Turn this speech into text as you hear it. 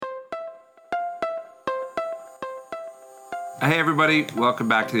Hey everybody, welcome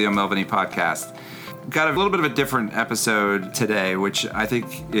back to the O'Melveny podcast. Got a little bit of a different episode today, which I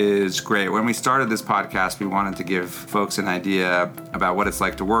think is great. When we started this podcast, we wanted to give folks an idea about what it's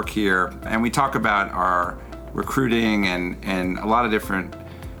like to work here. And we talk about our recruiting and a lot of different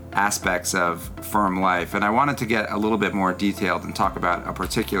aspects of firm life. And I wanted to get a little bit more detailed and talk about a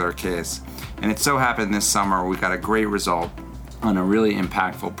particular case. And it so happened this summer we got a great result on a really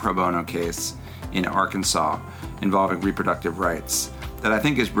impactful pro bono case in Arkansas involving reproductive rights that I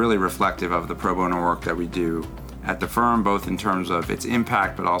think is really reflective of the pro bono work that we do at the firm, both in terms of its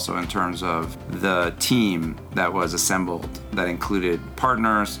impact, but also in terms of the team that was assembled that included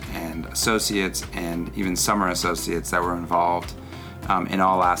partners and associates and even summer associates that were involved in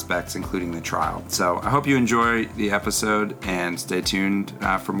all aspects, including the trial. So I hope you enjoy the episode and stay tuned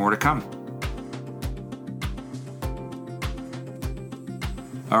for more to come.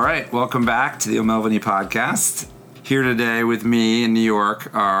 All right, welcome back to the O'Melveny podcast. Here today with me in New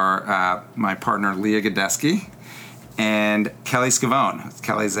York are my partner Leah Godesky and Kelly Scavone.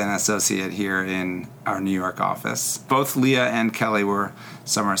 Kelly's an associate here in our New York office. Both Leah and Kelly were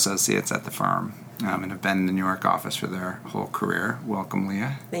summer associates at the firm and have been in the New York office for their whole career. Welcome,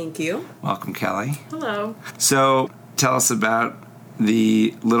 Leah. Thank you. Welcome, Kelly. Hello. So tell us about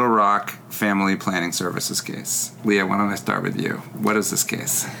the Little Rock Family Planning Services case. Leah, why don't I start with you? What is this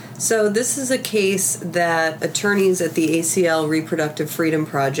case? So this is a case that attorneys at the ACL Reproductive Freedom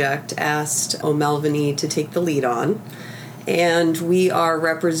Project asked O'Melveny to take the lead on. And we are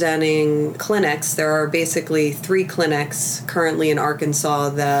representing clinics. There are basically 3 clinics currently in Arkansas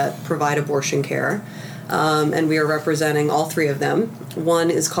that provide abortion care. And we are representing all 3 of them.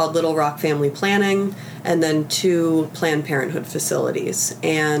 One is called Little Rock Family Planning, and then 2 Planned Parenthood facilities.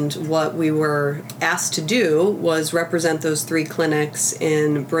 And what we were asked to do was represent those 3 clinics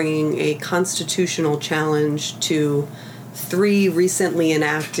in bringing a constitutional challenge to 3 recently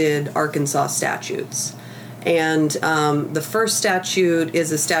enacted Arkansas statutes. And the first statute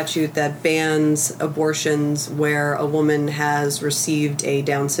is a statute that bans abortions where a woman has received a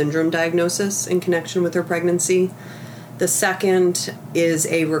Down syndrome diagnosis in connection with her pregnancy. The second is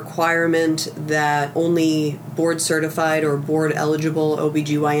a requirement that only board-certified or board-eligible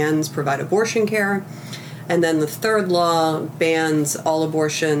OBGYNs provide abortion care. And then the third law bans all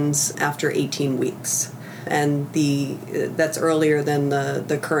abortions after 18 weeks. And that's earlier than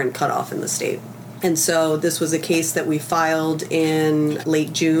the current cutoff in the state. And so this was a case that we filed in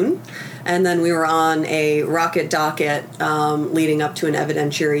late June, and then we were on a rocket docket leading up to an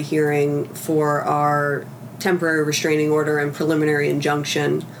evidentiary hearing for our temporary restraining order and preliminary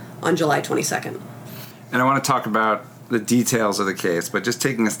injunction on July 22nd. And I want to talk about the details of the case, but just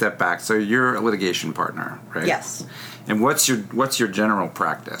taking a step back. So you're a litigation partner, right? Yes. And what's your general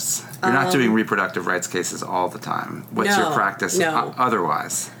practice? You're not doing reproductive rights cases all the time. What's your practice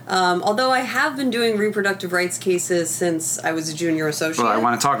otherwise? Although I have been doing reproductive rights cases since I was a junior associate. Well, I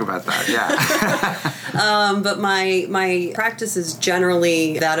want to talk about that, yeah. But my practice is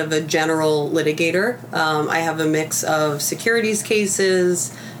generally that of a general litigator. I have a mix of securities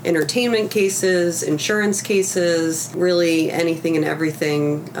cases, entertainment cases, insurance cases, really anything and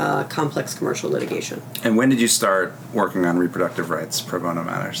everything complex commercial litigation. And when did you start working on reproductive rights pro bono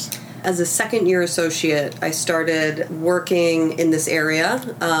matters? As a second-year associate, I started working in this area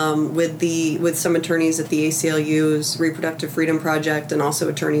with some attorneys at the ACLU's Reproductive Freedom Project and also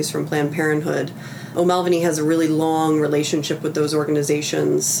attorneys from Planned Parenthood. O'Melveny has a really long relationship with those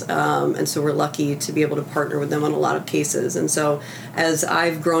organizations, and so we're lucky to be able to partner with them on a lot of cases. And so as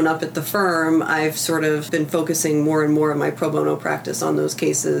I've grown up at the firm, I've sort of been focusing more and more of my pro bono practice on those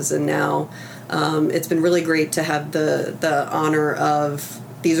cases, and now it's been really great to have the honor of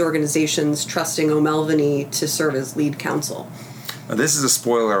these organizations trusting O'Melveny to serve as lead counsel. Now, this is a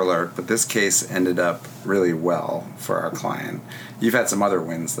spoiler alert, but this case ended up really well for our client. You've had some other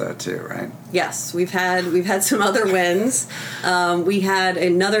wins, though, too, right? Yes, we've had some other wins. We had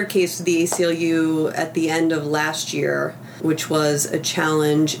another case with the ACLU at the end of last year, which was a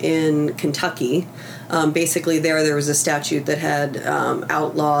challenge in Kentucky. Basically, there was a statute that had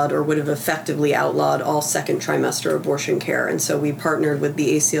outlawed or would have effectively outlawed all second trimester abortion care. And so we partnered with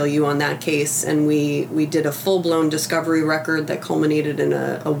the ACLU on that case, and we did a full-blown discovery record that culminated in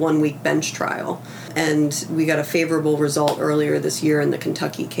a 1-week bench trial. And we got a favorable result earlier this year in the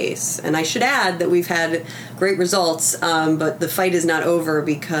Kentucky case. And I should add that we've had great results, but the fight is not over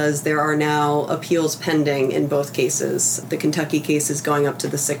because there are now appeals pending in both cases. The Kentucky case is going up to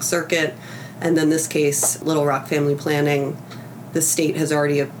the 6th Circuit. And then this case, Little Rock Family Planning, the state has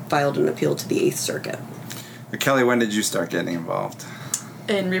already filed an appeal to the 8th Circuit. Kelly, when did you start getting involved?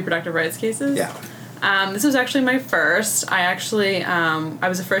 In reproductive rights cases? Yeah. This was actually my first. I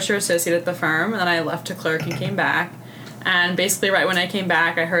was a first-year associate at the firm, and then I left to clerk and came back. And basically right when I came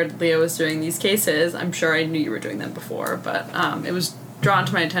back, I heard Leah was doing these cases. I'm sure I knew you were doing them before, but it was drawn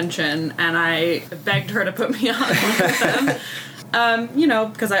to my attention, and I begged her to put me on one of them.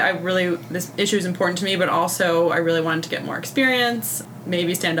 Because I really, this issue is important to me, but also I really wanted to get more experience,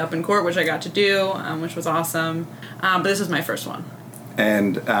 maybe stand up in court, which I got to do, which was awesome. But this was my first one.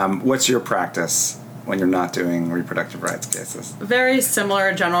 And what's your practice when you're not doing reproductive rights cases? Very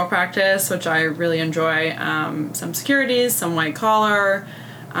similar general practice, which I really enjoy. Some securities, some white collar,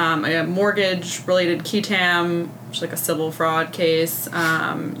 a mortgage-related qui tam, which is like a civil fraud case,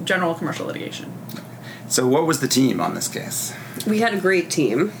 general commercial litigation. So what was the team on this case? We had a great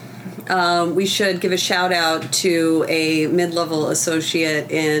team. We should give a shout out to a mid-level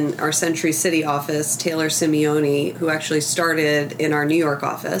associate in our Century City office, Taylor Simeone, who actually started in our New York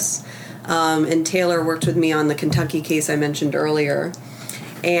office. And Taylor worked with me on the Kentucky case I mentioned earlier,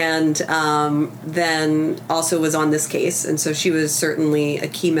 and then also was on this case, and so she was certainly a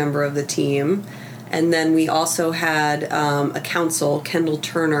key member of the team. And then we also had a counsel, Kendall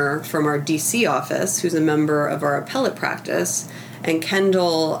Turner, from our D.C. office, who's a member of our appellate practice. And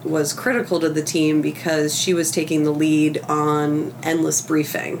Kendall was critical to the team because she was taking the lead on endless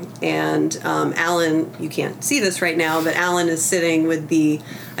briefing. And Alan, you can't see this right now, but Alan is sitting with the,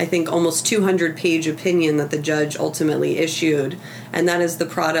 I think, almost 200-page opinion that the judge ultimately issued. And that is the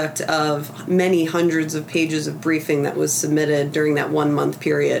product of many hundreds of pages of briefing that was submitted during that 1-month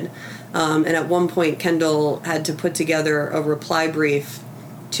period. And at one point, Kendall had to put together a reply brief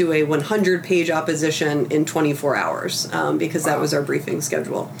to a 100-page opposition in 24 hours because that was our briefing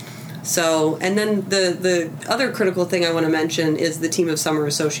schedule. So, and then the other critical thing I want to mention is the team of summer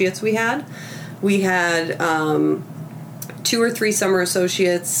associates we had. We had 2 or 3 summer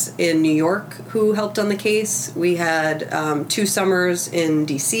associates in New York who helped on the case. We had 2 summers in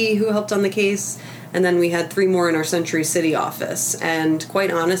D.C. who helped on the case. And then we had 3 more in our Century City office. And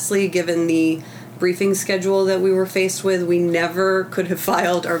quite honestly, given the briefing schedule that we were faced with, we never could have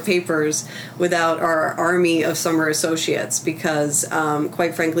filed our papers without our army of summer associates because,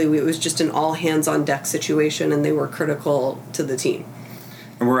 quite frankly, it was just an all-hands-on-deck situation, and they were critical to the team.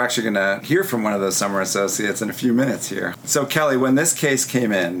 And we're actually going to hear from one of those summer associates in a few minutes here. So, Kelly, when this case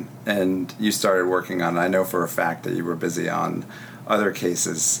came in and you started working on it, I know for a fact that you were busy on other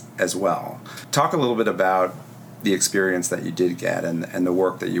cases as well. Talk a little bit about the experience that you did get and the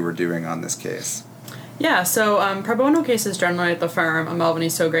work that you were doing on this case. Yeah, so pro bono cases generally at the firm,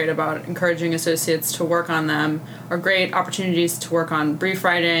 Melviney's so great about encouraging associates to work on them, are great opportunities to work on brief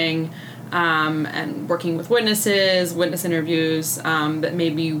writing and working with witnesses, witness interviews that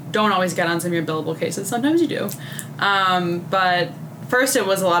maybe you don't always get on some of your billable cases. Sometimes you do. But first it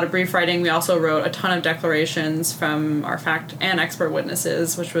was a lot of brief writing. We also wrote a ton of declarations from our fact and expert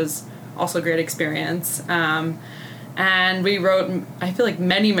witnesses, which was also a great experience. And we wrote, I feel like,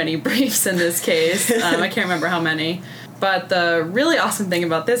 many, many briefs in this case. I can't remember how many. But the really awesome thing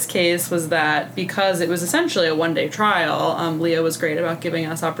about this case was that because it was essentially a one-day trial, Leah was great about giving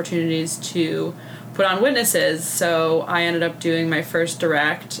us opportunities to put on witnesses. So I ended up doing my first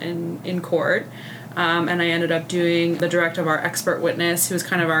direct in court. And I ended up doing the direct of our expert witness, who was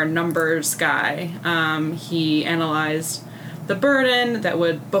kind of our numbers guy. He analyzed the burden that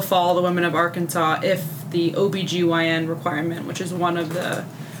would befall the women of Arkansas if the OBGYN requirement, which is one of the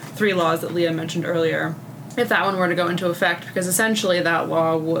 3 laws that Leah mentioned earlier, if that one were to go into effect, because essentially that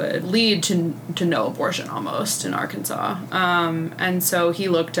law would lead to no abortion almost in Arkansas. And so he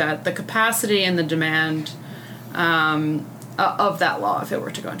looked at the capacity and the demand of that law if it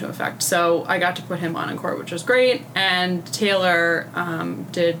were to go into effect. So I got to put him on in court, which was great. And Taylor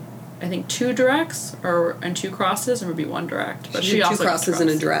did, I think, 2 directs and 2 crosses, or maybe 1 direct. But she also 2 crosses and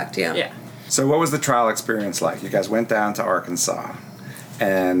a direct, yeah. Yeah. So what was the trial experience like? You guys went down to Arkansas,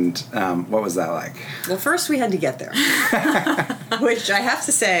 and what was that like? Well, first we had to get there, which I have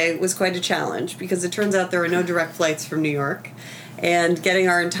to say was quite a challenge because it turns out there were no direct flights from New York, and getting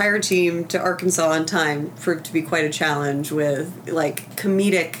our entire team to Arkansas on time proved to be quite a challenge with, like,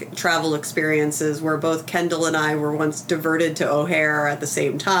 comedic travel experiences where both Kendall and I were once diverted to O'Hare at the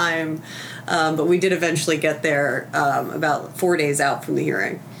same time. But we did eventually get there about 4 days out from the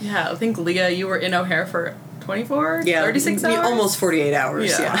hearing. Yeah, I think, Leah, you were in O'Hare for 24? Yeah, 36 hours? Almost 48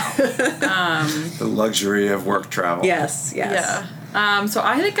 hours, yeah. The luxury of work travel. Yes. Yeah. So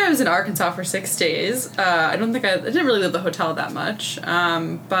I think I was in Arkansas for 6 days. I didn't really leave the hotel that much.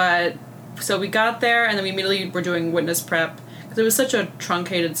 But so we got there, and then we immediately were doing witness prep because it was such a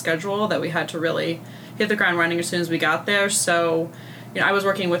truncated schedule that we had to really hit the ground running as soon as we got there. So I was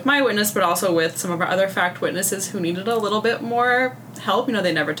working with my witness, but also with some of our other fact witnesses who needed a little bit more help.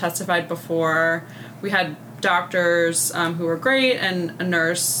 They never testified before. We had doctors who were great and a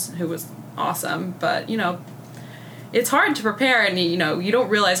nurse who was awesome, but, it's hard to prepare, and you don't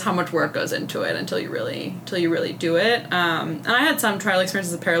realize how much work goes into it until you really do it. And I had some trial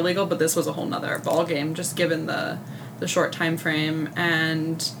experience as a paralegal, but this was a whole nother ball game, just given the short time frame.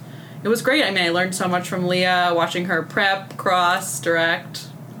 And it was great. I learned so much from Leah, watching her prep, cross, direct,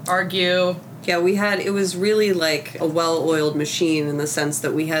 argue. Yeah, it was really like a well-oiled machine in the sense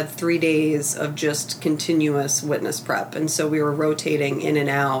that we had 3 days of just continuous witness prep, and so we were rotating in and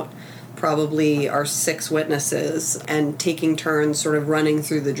out probably our 6 witnesses and taking turns sort of running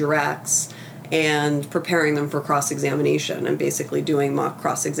through the directs and preparing them for cross-examination and basically doing mock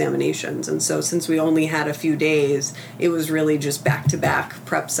cross-examinations. And so since we only had a few days, it was really just back-to-back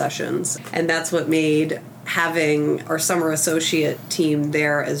prep sessions. And that's what made having our summer associate team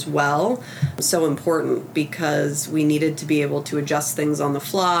there as well so important, because we needed to be able to adjust things on the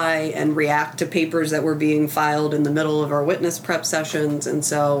fly and react to papers that were being filed in the middle of our witness prep sessions. And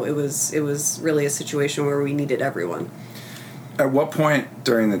so it was really a situation where we needed everyone. At what point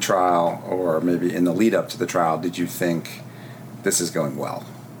during the trial, or maybe in the lead up to the trial, did you think this is going well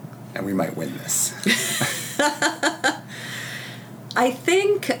and we might win this? I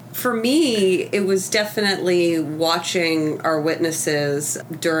think for me, it was definitely watching our witnesses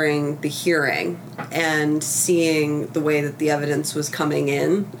during the hearing and seeing the way that the evidence was coming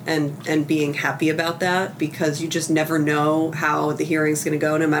in and being happy about that, because you just never know how the hearing's going to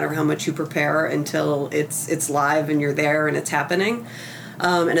go, no matter how much you prepare, until it's live and you're there and it's happening.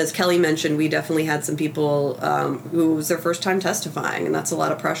 And as Kelly mentioned, we definitely had some people who was their first time testifying, and that's a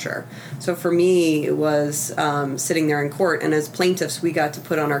lot of pressure. So for me, it was sitting there in court, and as plaintiffs, we got to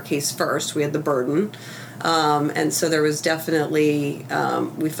put on our case first. We had the burden. And so there was definitely,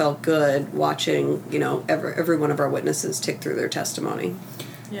 we felt good watching, every one of our witnesses tick through their testimony.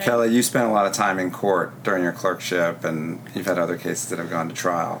 Yeah. Kelly, you spent a lot of time in court during your clerkship, and you've had other cases that have gone to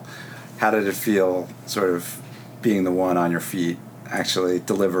trial. How did it feel, sort of being the one on your feet, actually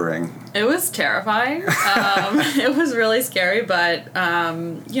delivering? It was terrifying. It was really scary, but,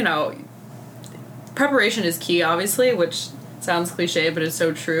 preparation is key, obviously, which sounds cliche, but it's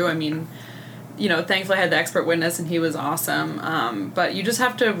so true. Thankfully I had the expert witness and he was awesome. But you just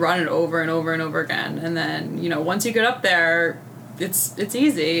have to run it over and over and over again. And then, once you get up there, it's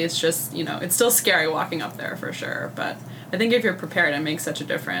easy. It's just, it's still scary walking up there for sure. But I think if you're prepared, it makes such a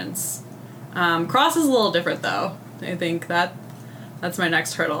difference. Cross is a little different though. I think that's my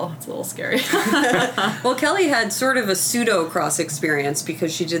next hurdle. It's a little scary. Well, Kelly had sort of a pseudo-cross experience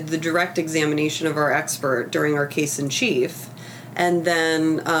because she did the direct examination of our expert during our case in chief, and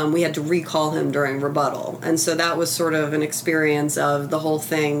then we had to recall him during rebuttal. And so that was sort of an experience of the whole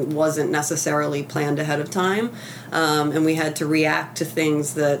thing wasn't necessarily planned ahead of time, and we had to react to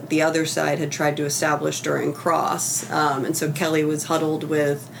things that the other side had tried to establish during cross. And so Kelly was huddled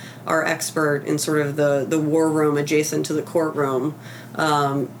with our expert in sort of the war room adjacent to the courtroom,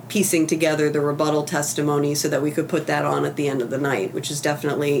 piecing together the rebuttal testimony so that we could put that on at the end of the night, which is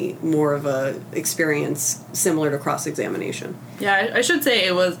definitely more of a experience similar to cross-examination. Yeah, I should say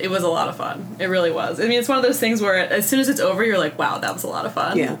it was a lot of fun. It really was. It's one of those things where as soon as it's over, you're like, wow, that was a lot of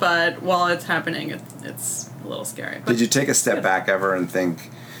fun. Yeah. But while it's happening, it's a little scary. But did you take a step back ever and think,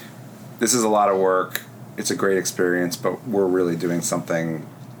 this is a lot of work, it's a great experience, but we're really doing something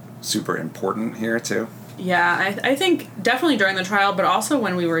super important here too? Yeah, I think definitely during the trial, but also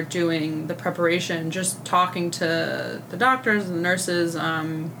when we were doing the preparation, just talking to the doctors and the nurses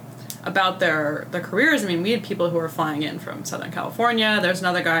about their careers. We had people who were flying in from Southern California. There's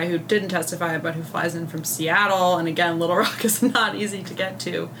another guy who didn't testify, but who flies in from Seattle. And again, Little Rock is not easy to get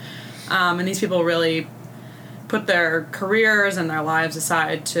to. And these people really put their careers and their lives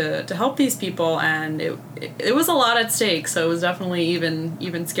aside to help these people, and it was a lot at stake, so it was definitely even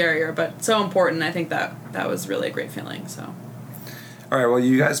scarier, but so important. I think that was really a great feeling. So, all right, well,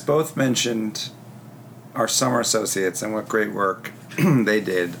 you guys both mentioned our summer associates and what great work they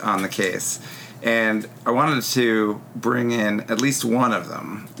did on the case, and I wanted to bring in at least one of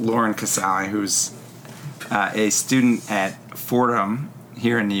them, Lauren Casale, who's a student at Fordham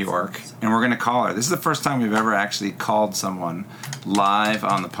here in New York, and we're going to call her. This is the first time we've ever actually called someone live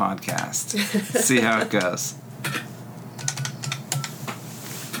on the podcast. Let's see how it goes.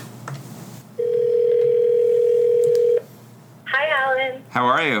 Hi, Alan. How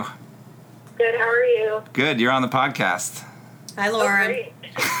are you? Good, how are you? Good, you're on the podcast. Hi, Lauren. Oh, great.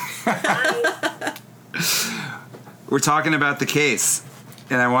 We're talking about the case,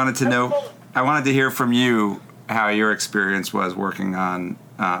 and I wanted to hear from you how your experience was working on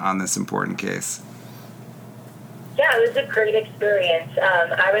this important case. Yeah, it was a great experience.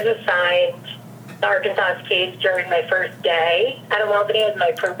 I was assigned the Arkansas case during my first day at Albany as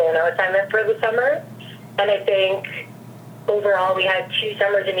my pro bono assignment for the summer. And I think overall we had 2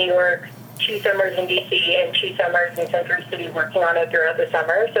 summers in New York, 2 summers in D.C., and 2 summers in Century City working on it throughout the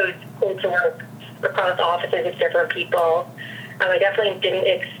summer. So it's cool to work across offices with different people. I definitely didn't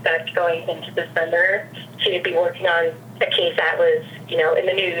expect going into the summer to be working on a case that was, in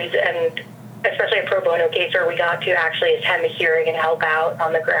the news, and especially a pro bono case where we got to actually attend the hearing and help out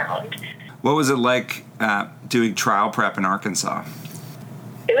on the ground. What was it like doing trial prep in Arkansas?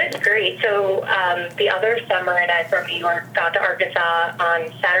 It was great. So the other summer, and I from New York got to Arkansas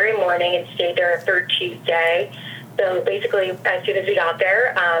on Saturday morning and stayed there a third Tuesday. So basically, as soon as we got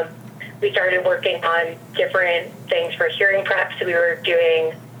there, we started working on different things for hearing prep. So we were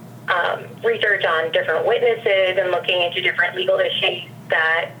doing research on different witnesses and looking into different legal issues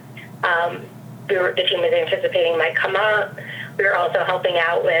that the team was anticipating might come up. We were also helping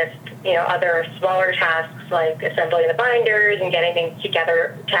out with other smaller tasks like assembling the binders and getting things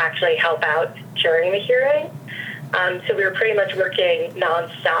together to actually help out during the hearing. So we were pretty much working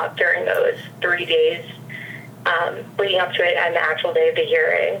nonstop during those 3 days leading up to it and the actual day of the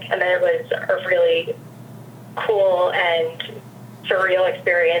hearing. And then it was a really cool and surreal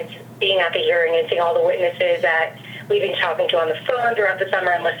experience being at the hearing and seeing all the witnesses that we've been talking to on the phone throughout the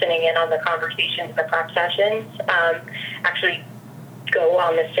summer and listening in on the conversations and the prep sessions actually go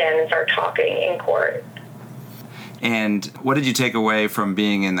on the stand and start talking in court. And what did you take away from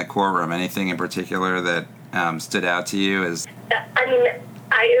being in the courtroom? Anything in particular that stood out to you? It was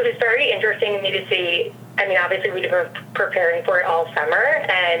very interesting to me to see. Obviously we've been preparing for it all summer,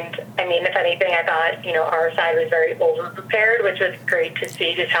 and if anything, I thought, our side was very over-prepared, which was great to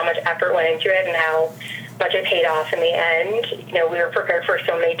see just how much effort went into it and how much it paid off in the end. We were prepared for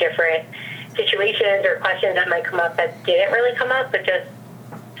so many different situations or questions that might come up that didn't really come up, but just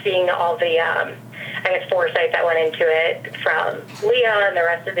seeing all the, foresight that went into it from Leah and the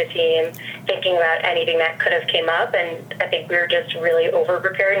rest of the team, thinking about anything that could have came up, and I think we were just really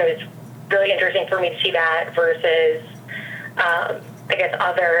over-prepared, and it was really interesting for me to see that versus,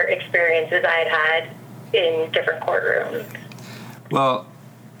 other experiences I had in different courtrooms. Well,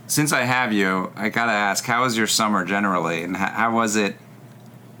 since I have you, I got to ask, how was your summer generally, and how was it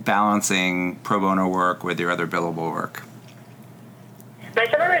balancing pro bono work with your other billable work? My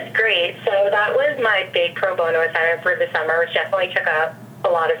summer was great. So that was my big pro bono assignment for the summer, which definitely took up a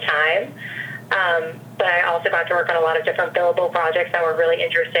lot of time. But I also got to work on a lot of different billable projects that were really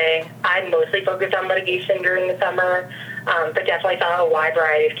interesting. I mostly focused on litigation during the summer, but definitely saw a wide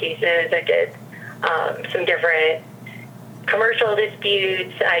variety of cases. I did some different commercial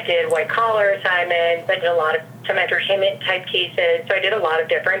disputes. I did white-collar assignments. I did some entertainment-type cases. So I did a lot of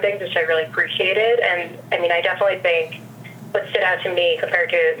different things, which I really appreciated. And, I definitely think what stood out to me compared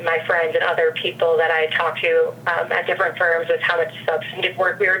to my friends and other people that I talked to at different firms was how much substantive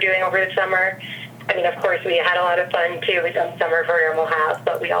work we were doing over the summer. Of course, we had a lot of fun, too, with some summer program we'll have,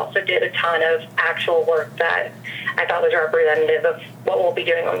 but we also did a ton of actual work that I thought was representative of what we'll be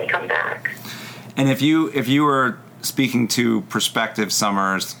doing when we come back. And if you were speaking to prospective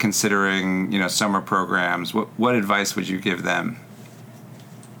summers, considering, summer programs, what advice would you give them?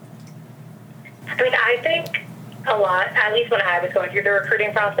 I think a lot, at least when I was going through the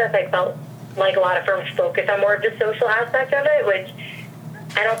recruiting process, I felt like a lot of firms focus on more of the social aspect of it, which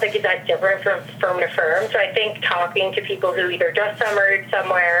I don't think is that different from firm to firm. So I think talking to people who either just summered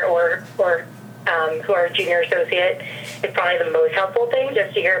somewhere or who are a junior associate is probably the most helpful thing,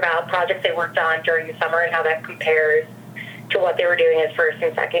 just to hear about projects they worked on during the summer and how that compares to what they were doing as first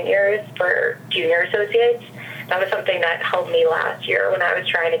and second years for junior associates. That was something that helped me last year when I was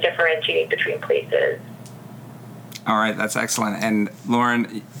trying to differentiate between places. All right, that's excellent. And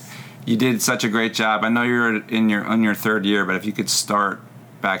Lauren, you did such a great job. I know you're on your third year, but if you could start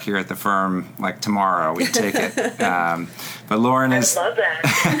back here at the firm like tomorrow, we'd take it. But Lauren is I love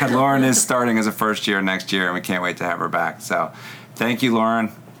that. Lauren is starting as a first year next year, and we can't wait to have her back. So, thank you,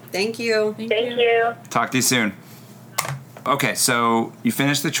 Lauren. Thank you. Thank you. Talk to you soon. Okay, so you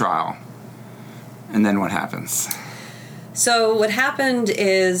finished the trial, and then what happens? So what happened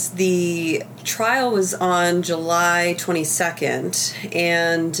is the trial was on July 22nd,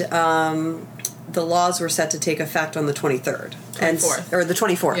 and the laws were set to take effect on the 23rd. 24th. Or the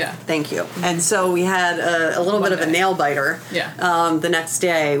 24th. Yeah. Thank you. And so we had a little bit of a nail biter the next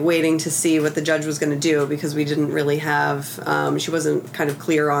day, waiting to see what the judge was going to do, because we didn't really have, she wasn't kind of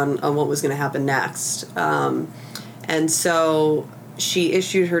clear on what was going to happen next. And so she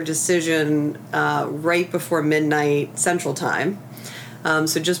issued her decision right before midnight Central Time.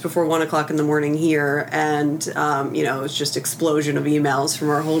 So just before 1 o'clock in the morning here, and, it was just explosion of emails from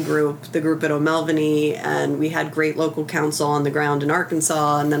our whole group, the group at O'Melveny, and we had great local counsel on the ground in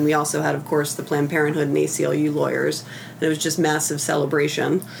Arkansas, and then we also had, of course, the Planned Parenthood and ACLU lawyers, and it was just massive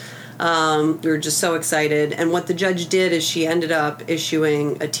celebration. We were just so excited, and what the judge did is she ended up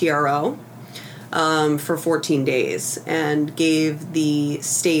issuing a TRO for 14 days and gave the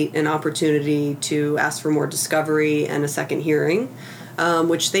state an opportunity to ask for more discovery and a second hearing.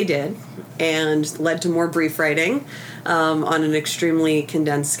 Which they did, and led to more brief writing on an extremely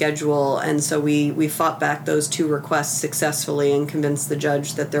condensed schedule. And so we fought back those two requests successfully and convinced the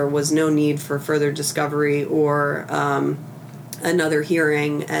judge that there was no need for further discovery or another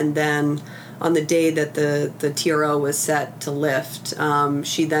hearing. And then on the day that the TRO was set to lift,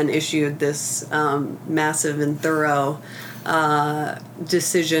 she then issued this massive and thorough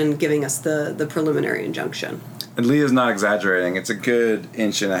decision giving us the preliminary injunction. And Leah's not exaggerating. It's a good 1.5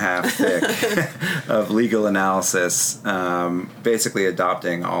 inches thick of legal analysis, basically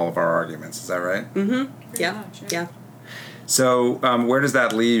adopting all of our arguments. Is that right? Mm-hmm. Yeah. Much, yeah. So where does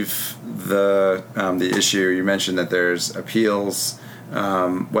that leave the issue? You mentioned that there's appeals.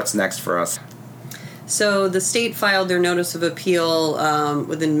 What's next for us? So the state filed their notice of appeal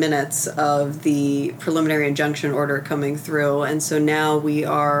within minutes of the preliminary injunction order coming through. And so now we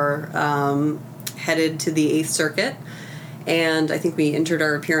are headed to the 8th Circuit, and I think we entered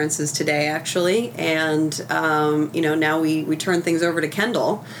our appearances today, actually, and now we turn things over to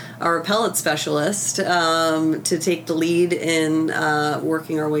Kendall, our appellate specialist, to take the lead in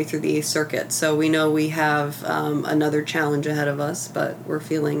working our way through the 8th Circuit. So we know we have another challenge ahead of us, but we're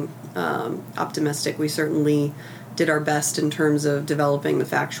feeling optimistic. We certainly did our best in terms of developing the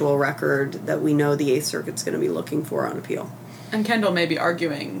factual record that we know the 8th Circuit's going to be looking for on appeal. And Kendall may be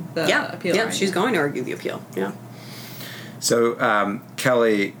arguing the appeal. Yeah, right she's now. going to argue the appeal. Yeah. So,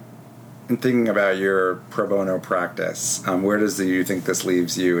 Kelly, in thinking about your pro bono practice, where do you think this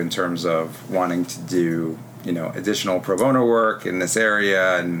leaves you in terms of wanting to do, additional pro bono work in this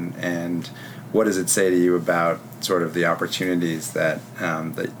area, and what does it say to you about sort of the opportunities that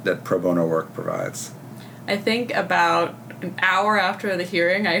that pro bono work provides? I think about an hour after the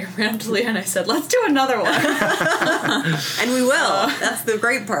hearing, I ran to Leah and I said, let's do another one. And we will. That's the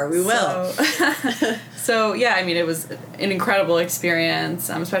great part. We will. So yeah, I mean, it was an incredible experience,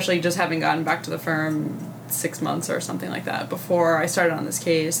 especially just having gotten back to the firm 6 months or something like that before I started on this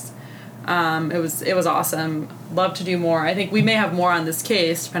case. It was awesome. Love to do more. I think we may have more on this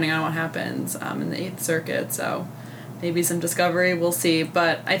case, depending on what happens in the 8th Circuit, so maybe some discovery, we'll see.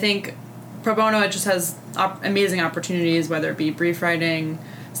 But I think pro bono, it just has amazing opportunities, whether it be brief writing,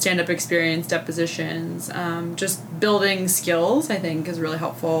 stand-up experience, depositions, just building skills, I think, is really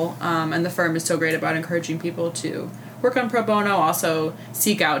helpful. And the firm is so great about encouraging people to work on pro bono, also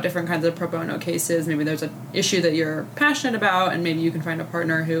seek out different kinds of pro bono cases. Maybe there's an issue that you're passionate about, and maybe you can find a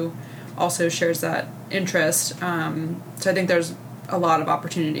partner who also shares that interest. So I think there's a lot of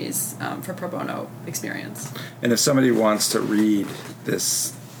opportunities for pro bono experience. And if somebody wants to read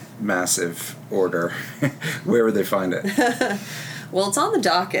this massive order, where would they find it? Well, it's on the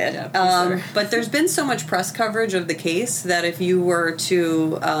docket, but there's been so much press coverage of the case that if you were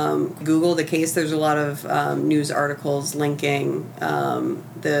to Google the case, there's a lot of news articles linking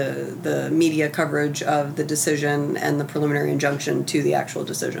the media coverage of the decision and the preliminary injunction to the actual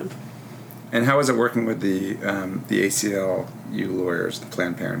decision. And how is it working with the ACLU lawyers, the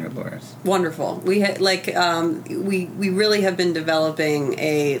Planned Parenthood lawyers? Wonderful. We we really have been developing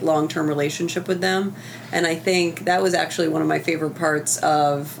a long-term relationship with them, and I think that was actually one of my favorite parts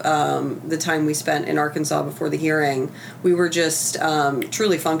of the time we spent in Arkansas before the hearing. We were just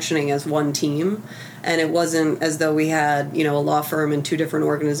truly functioning as one team. And it wasn't as though we had, a law firm and two different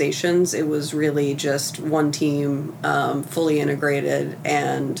organizations. It was really just one team, fully integrated,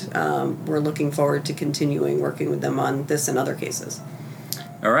 and we're looking forward to continuing working with them on this and other cases.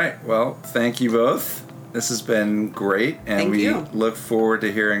 All right. Well, thank you both. This has been great, and we look forward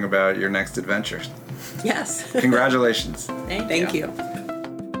to hearing about your next adventures. Yes. Congratulations. Thank you.